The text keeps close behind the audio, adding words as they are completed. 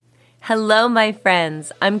Hello, my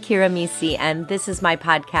friends. I'm Kira Misi, and this is my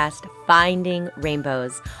podcast, Finding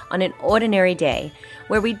Rainbows, on an ordinary day,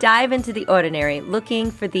 where we dive into the ordinary,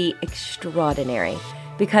 looking for the extraordinary.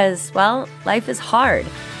 Because, well, life is hard,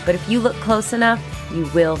 but if you look close enough,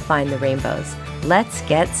 you will find the rainbows. Let's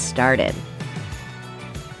get started.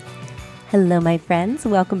 Hello, my friends.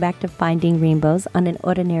 Welcome back to Finding Rainbows on an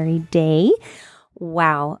ordinary day.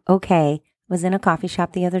 Wow. Okay. Was in a coffee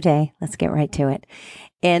shop the other day. Let's get right to it.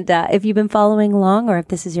 And if you've been following along, or if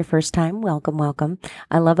this is your first time, welcome, welcome.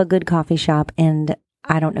 I love a good coffee shop, and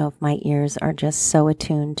I don't know if my ears are just so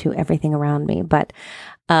attuned to everything around me, but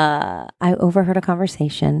I overheard a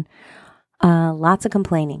conversation. Lots of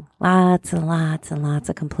complaining, lots and lots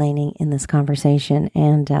of complaining in this conversation.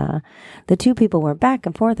 And the two people were back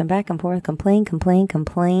and forth, complain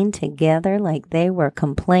together like they were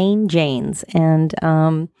complain Janes. And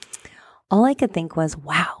all I could think was,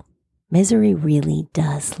 wow, misery really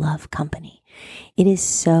does love company. It is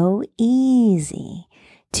so easy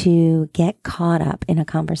to get caught up in a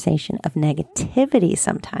conversation of negativity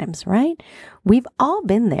sometimes, right? We've all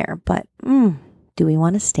been there, but do we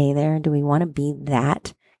want to stay there? Do we want to be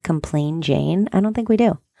that complain Jane? I don't think we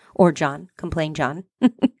do. Or John, complain John.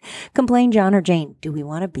 Complain John or Jane. Do we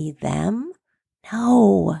want to be them?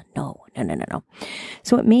 No.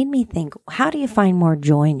 So it made me think, how do you find more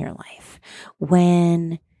joy in your life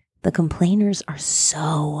when the complainers are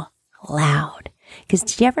so loud? Because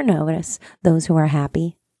did you ever notice those who are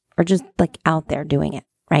happy are just like out there doing it,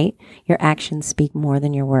 right? Your actions speak more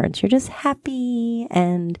than your words. You're just happy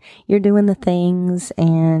and you're doing the things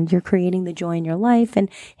and you're creating the joy in your life. And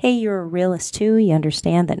hey, you're a realist too. You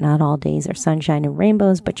understand that not all days are sunshine and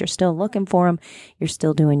rainbows, but you're still looking for them. You're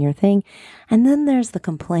still doing your thing. And then there's the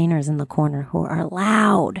complainers in the corner who are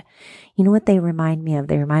loud. You know what they remind me of?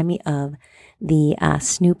 They remind me of the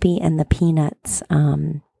Snoopy and the Peanuts,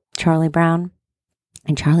 Charlie Brown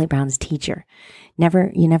and Charlie Brown's teacher.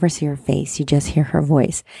 You never see her face. You just hear her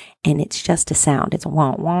voice, and it's just a sound. It's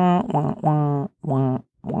wah, wah, wah, wah, wah,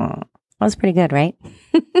 wah. That was pretty good, right?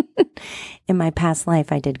 In my past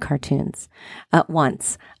life, I did cartoons.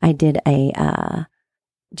 Once, I did a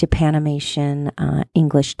Japanimation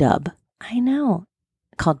English dub. I know.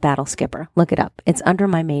 Called Battle Skipper. Look it up. It's under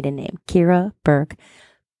my maiden name, Kira Burke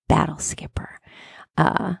Battle Skipper.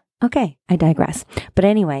 Okay, I digress. But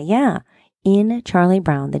anyway, yeah. In Charlie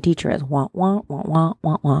Brown, the teacher is wah, wah, wah, wah,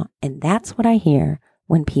 wah, wah. And that's what I hear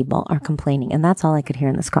when people are complaining. And that's all I could hear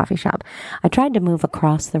in this coffee shop. I tried to move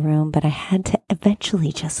across the room, but I had to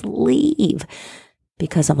eventually just leave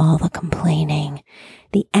because of all the complaining.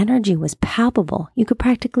 The energy was palpable. You could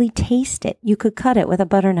practically taste it. You could cut it with a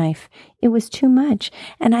butter knife. It was too much.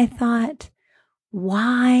 And I thought,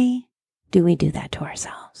 why do we do that to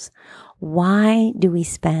ourselves? Why do we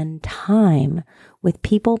spend time with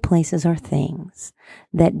people, places, or things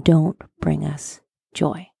that don't bring us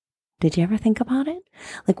joy? Did you ever think about it?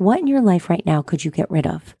 Like, what in your life right now could you get rid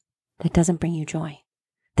of that doesn't bring you joy?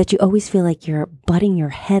 That you always feel like you're butting your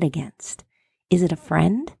head against? Is it a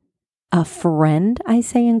friend? A friend, I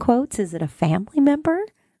say in quotes. Is it a family member?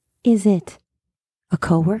 Is it a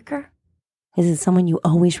coworker? Is it someone you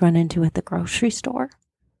always run into at the grocery store?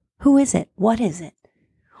 Who is it? What is it?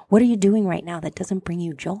 What are you doing right now that doesn't bring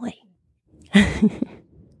you joy?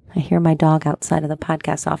 I hear my dog outside of the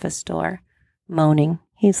podcast office door moaning.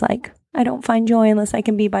 He's like, I don't find joy unless I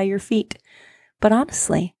can be by your feet. But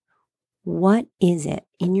honestly, what is it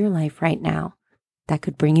in your life right now that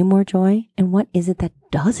could bring you more joy? And what is it that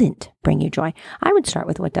doesn't bring you joy? I would start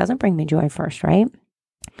with what doesn't bring me joy first, right?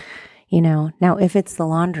 Now if it's the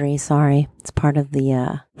laundry, sorry, it's part of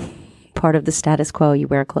the status quo. You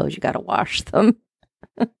wear clothes, you got to wash them.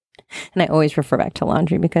 And I always refer back to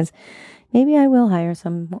laundry because maybe I will hire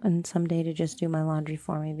someone someday to just do my laundry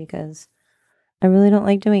for me because I really don't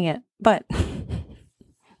like doing it. But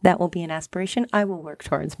that will be an aspiration I will work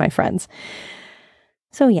towards, my friends.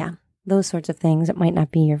 So yeah, those sorts of things. It might not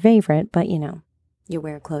be your favorite, but you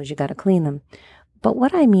wear clothes, you got to clean them. But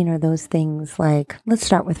what I mean are those things like, let's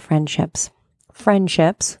start with friendships.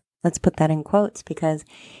 Friendships, let's put that in quotes, because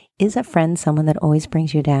is a friend someone that always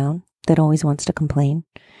brings you down, that always wants to complain?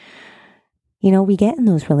 We get in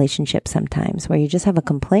those relationships sometimes where you just have a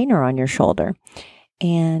complainer on your shoulder,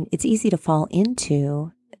 and it's easy to fall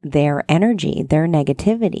into their energy, their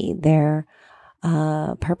negativity, their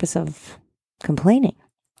purpose of complaining.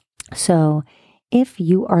 So if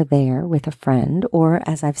you are there with a friend, or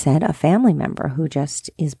as I've said, a family member who just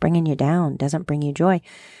is bringing you down, doesn't bring you joy,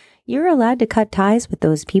 you're allowed to cut ties with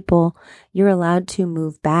those people. You're allowed to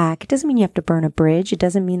move back. It doesn't mean you have to burn a bridge. It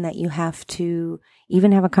doesn't mean that you have to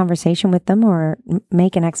even have a conversation with them or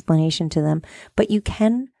make an explanation to them. But you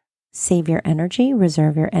can save your energy,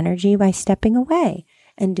 reserve your energy by stepping away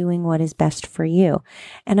and doing what is best for you.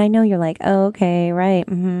 And I know you're like, oh, okay, right.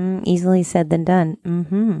 Easily said than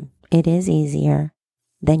done. It is easier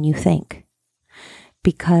than you think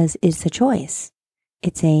because it's a choice.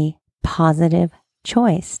 It's a positive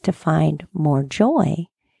choice to find more joy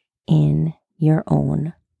in your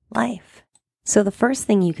own life. So the first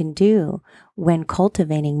thing you can do when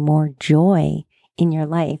cultivating more joy in your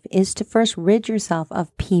life is to first rid yourself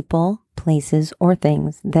of people, places, or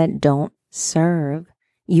things that don't serve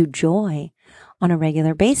you joy on a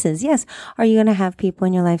regular basis. Yes. Are you going to have people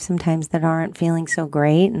in your life sometimes that aren't feeling so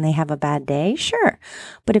great and they have a bad day? Sure.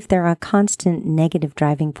 But if they're a constant negative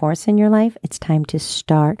driving force in your life, it's time to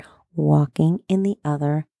start walking in the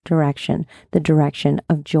other direction, the direction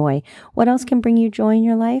of joy. What else can bring you joy in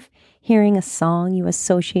your life? Hearing a song you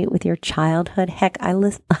associate with your childhood. Heck, I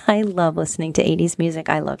love listening to 80s music.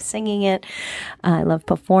 I love singing it. I love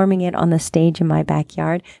performing it on the stage in my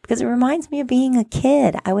backyard because it reminds me of being a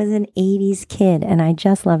kid. I was an 80s kid and I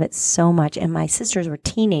just love it so much. And my sisters were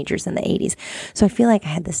teenagers in the 80s. So I feel like I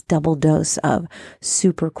had this double dose of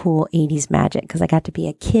super cool 80s magic because I got to be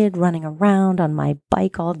a kid running around on my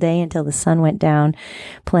bike all day until the sun went down,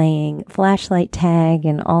 playing flashlight tag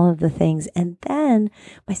and all of the things. And then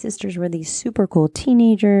my sisters were these super cool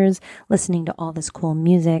teenagers listening to all this cool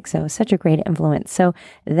music. So such a great influence. So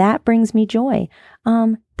that brings me joy.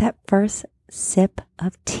 That first sip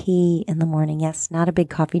of tea in the morning. Yes, not a big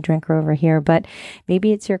coffee drinker over here, but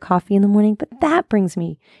maybe it's your coffee in the morning, but that brings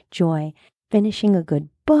me joy. Finishing a good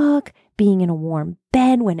book, being in a warm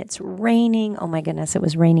bed when it's raining. Oh my goodness, it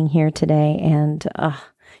was raining here today. And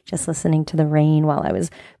just listening to the rain while I was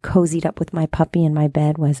cozied up with my puppy in my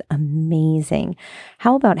bed was amazing.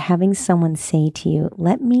 How about having someone say to you,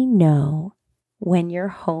 let me know when you're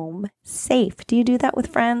home safe? Do you do that with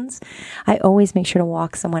friends? I always make sure to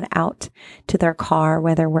walk someone out to their car,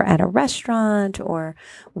 whether we're at a restaurant or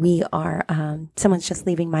we are, someone's just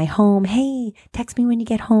leaving my home. Hey, text me when you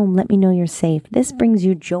get home. Let me know you're safe. This brings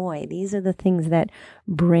you joy. These are the things that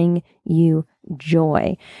bring you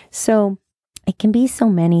joy. So it can be so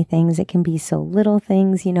many things. It can be so little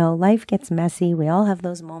things. Life gets messy. We all have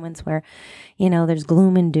those moments where, there's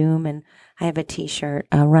gloom and doom. And I have a t-shirt,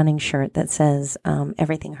 a running shirt that says,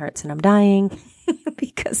 everything hurts and I'm dying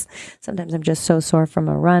because sometimes I'm just so sore from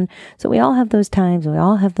a run. So we all have those times. We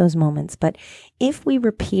all have those moments. But if we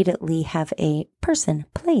repeatedly have a person,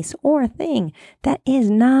 place, or thing that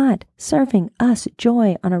is not serving us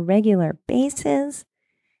joy on a regular basis,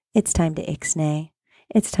 it's time to ixnay.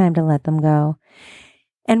 It's time to let them go.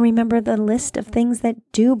 And remember the list of things that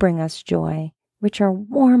do bring us joy, which are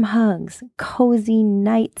warm hugs, cozy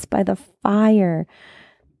nights by the fire.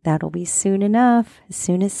 That'll be soon enough. As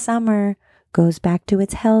soon as summer goes back to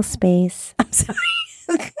its hell space. I'm sorry.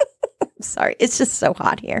 I'm sorry. It's just so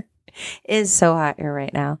hot here. It is so hot here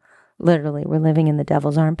right now. Literally, we're living in the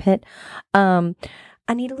devil's armpit. I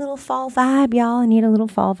need a little fall vibe, y'all. I need a little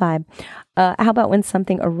fall vibe. How about when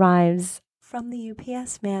something arrives from the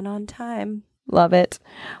UPS man on time? Love it.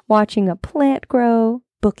 Watching a plant grow,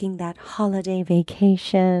 booking that holiday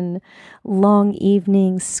vacation, long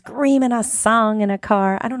evenings, screaming a song in a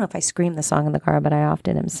car. I don't know if I scream the song in the car, but I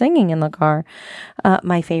often am singing in the car.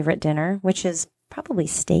 My favorite dinner, which is probably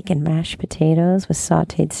steak and mashed potatoes with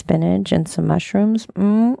sauteed spinach and some mushrooms.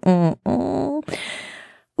 Ooh,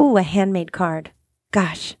 a handmade card.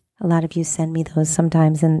 Gosh, a lot of you send me those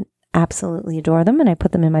sometimes and absolutely adore them. And I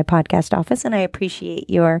put them in my podcast office and I appreciate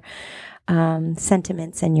your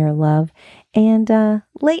sentiments and your love. And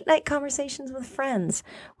late night conversations with friends,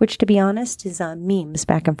 which to be honest is memes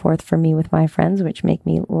back and forth for me with my friends, which make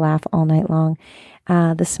me laugh all night long.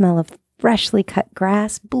 The smell of freshly cut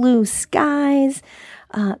grass, blue skies,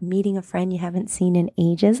 meeting a friend you haven't seen in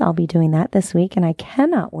ages. I'll be doing that this week, and I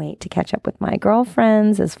cannot wait to catch up with my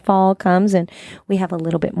girlfriends as fall comes and we have a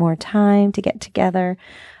little bit more time to get together.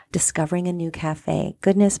 Discovering a new cafe.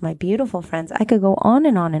 Goodness, my beautiful friends, I could go on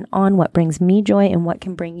and on and on what brings me joy and what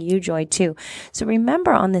can bring you joy too. So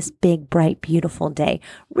remember on this big, bright, beautiful day,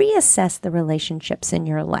 reassess the relationships in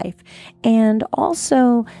your life and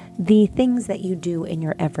also the things that you do in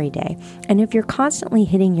your everyday. And if you're constantly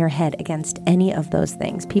hitting your head against any of those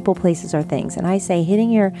things, people, places, or things, and I say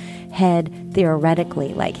hitting your head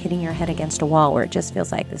theoretically, like hitting your head against a wall where it just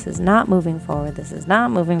feels like this is not moving forward, this is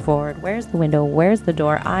not moving forward, where's the window, where's the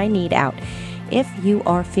door, I need out. If you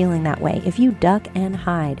are feeling that way, if you duck and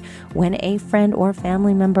hide when a friend or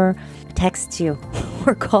family member texts you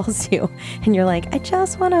or calls you and you're like, I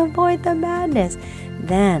just want to avoid the madness,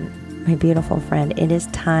 then, my beautiful friend, it is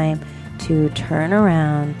time to turn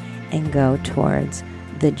around and go towards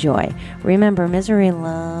the joy. Remember, misery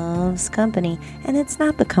loves company, and it's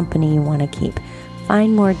not the company you want to keep.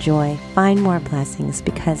 Find more joy, find more blessings,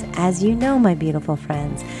 because as you know, my beautiful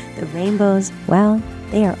friends, the rainbows, well,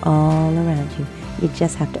 they are all around you. You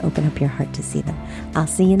just have to open up your heart to see them. I'll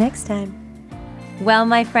see you next time. Well,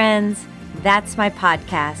 my friends, that's my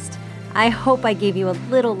podcast. I hope I gave you a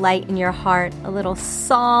little light in your heart, a little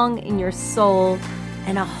song in your soul,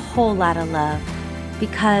 and a whole lot of love,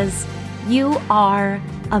 because you are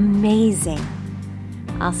amazing.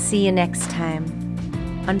 I'll see you next time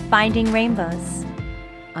on Finding Rainbows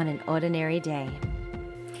on an Ordinary Day.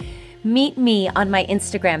 Meet me on my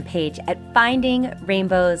Instagram page at Finding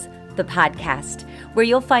Rainbows, the podcast, where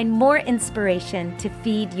you'll find more inspiration to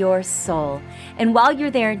feed your soul. And while you're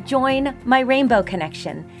there, join my Rainbow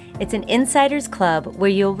Connection. It's an insiders club where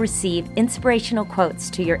you'll receive inspirational quotes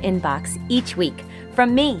to your inbox each week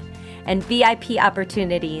from me, and VIP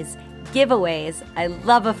opportunities, giveaways, I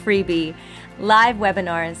love a freebie, live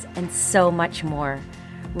webinars, and so much more.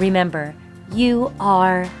 Remember, you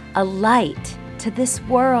are a light to this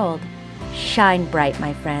world. Shine bright,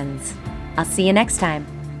 my friends. I'll see you next time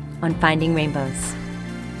on Finding Rainbows.